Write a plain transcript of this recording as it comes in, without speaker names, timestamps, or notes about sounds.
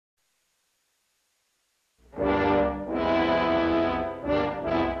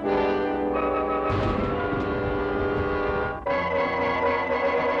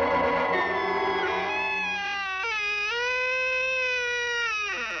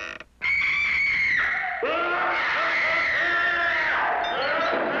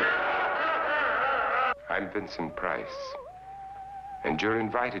Vincent Price, and you're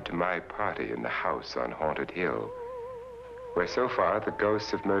invited to my party in the house on Haunted Hill, where so far the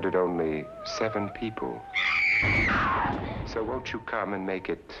ghosts have murdered only 7 people. So won't you come and make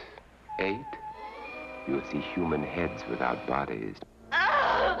it 8? You'll see human heads without bodies.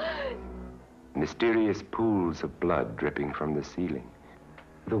 Mysterious pools of blood dripping from the ceiling.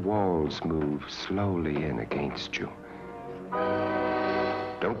 The walls move slowly in against you.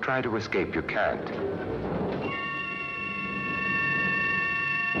 Don't try to escape, you can't.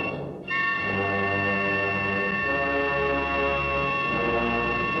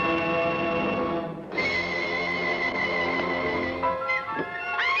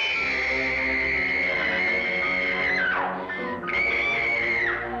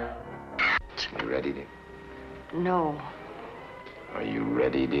 You ready, dear? No. Are you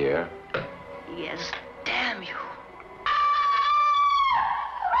ready, dear? Yes, damn you.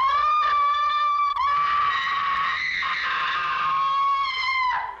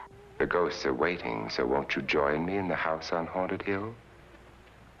 The ghosts are waiting, so won't you join me in the house on Haunted Hill?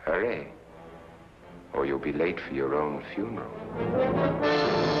 Hurry, or you'll be late for your own funeral.